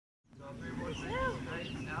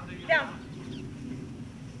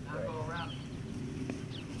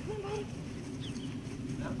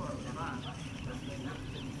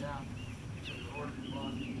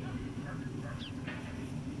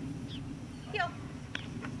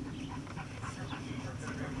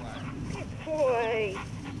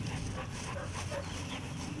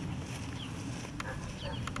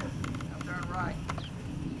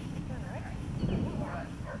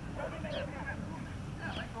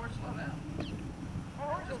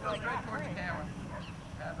Go straight towards the camera.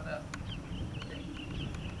 Wrap it up.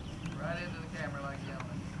 Right into the camera like a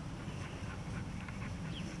gentleman.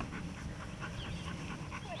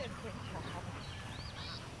 What a good job.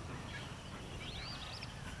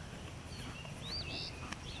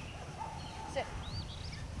 Sit.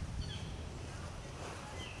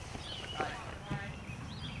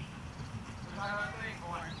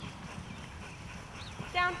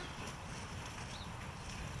 Down.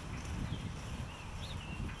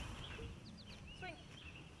 Swing.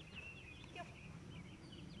 Go.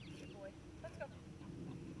 Good boy. Let's go.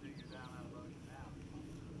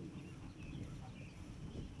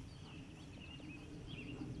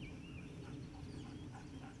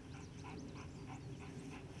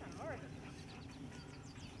 All right.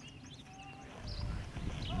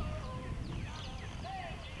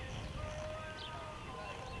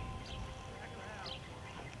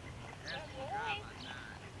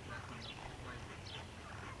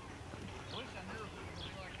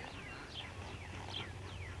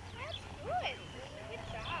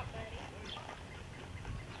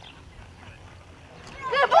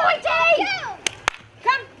 Good boy, Dave!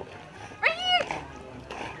 Come! Right here!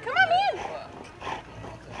 Come on in!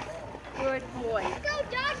 Good boy. Go,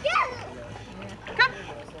 dog, go! Come!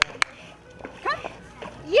 Come!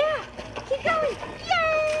 Yeah! Keep going!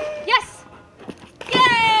 Yay! Yes!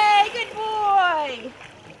 Yay! Good boy!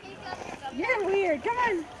 You're weird. Come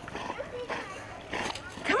on!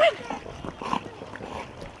 Come on!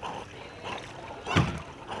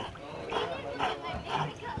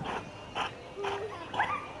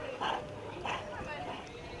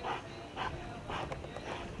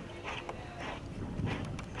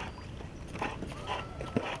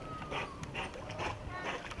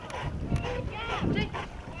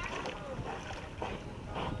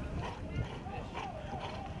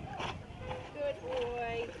 Good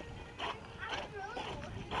boy.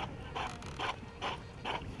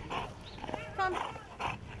 Come.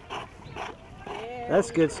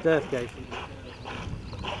 That's good stuff, Casey.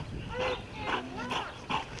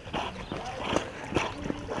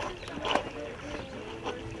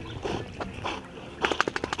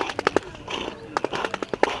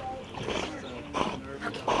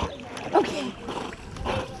 Okay.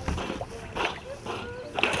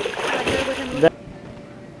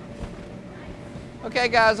 Okay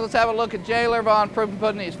guys, let's have a look at Jailer Von Proof and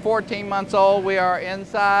Pudding. He's 14 months old. We are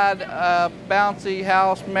inside a bouncy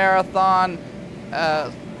house marathon,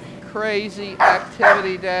 crazy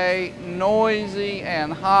activity day, noisy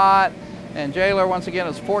and hot. And Jailer, once again,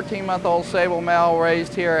 is 14-month-old sable male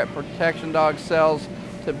raised here at Protection Dog Sales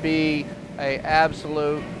to be a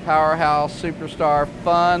absolute powerhouse, superstar,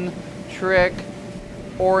 fun,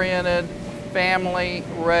 trick-oriented,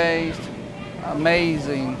 family-raised,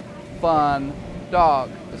 amazing, fun dog.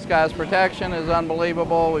 This guy's protection is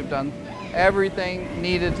unbelievable. We've done everything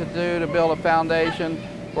needed to do to build a foundation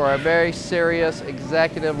for a very serious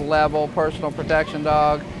executive level personal protection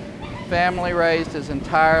dog. Family raised his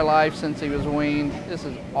entire life since he was weaned. This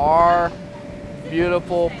is our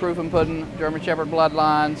beautiful Proof and Pudding German Shepherd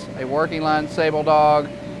bloodlines, a working line sable dog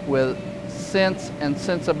with sense and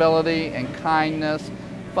sensibility and kindness,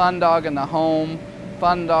 fun dog in the home,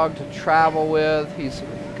 fun dog to travel with. He's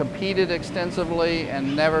competed extensively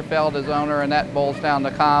and never failed his owner, and that boils down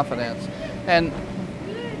to confidence and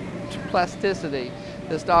plasticity.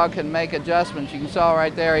 This dog can make adjustments. You saw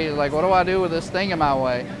right there, he's like, what do I do with this thing in my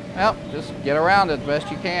way? Well, just get around it the best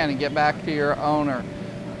you can and get back to your owner.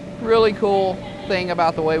 Really cool thing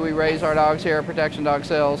about the way we raise our dogs here at Protection Dog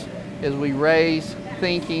Sales is we raise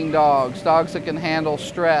thinking dogs, dogs that can handle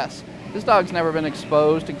stress. This dog's never been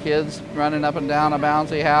exposed to kids running up and down a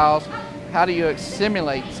bouncy house. How do you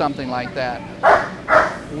simulate something like that?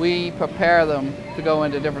 We prepare them to go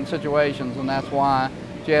into different situations, and that's why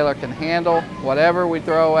Jailer can handle whatever we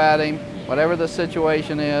throw at him, whatever the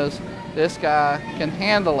situation is. This guy can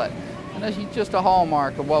handle it. And this is just a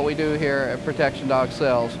hallmark of what we do here at Protection Dog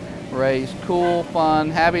Sales. Raise cool,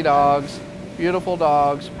 fun, happy dogs, beautiful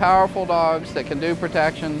dogs, powerful dogs that can do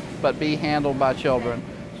protection but be handled by children.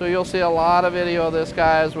 So you'll see a lot of video of this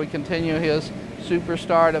guy as we continue his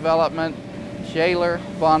superstar development. Jailer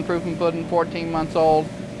Von Proof and Pudding, 14 months old.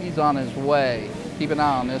 He's on his way. Keep an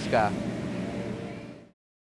eye on this guy.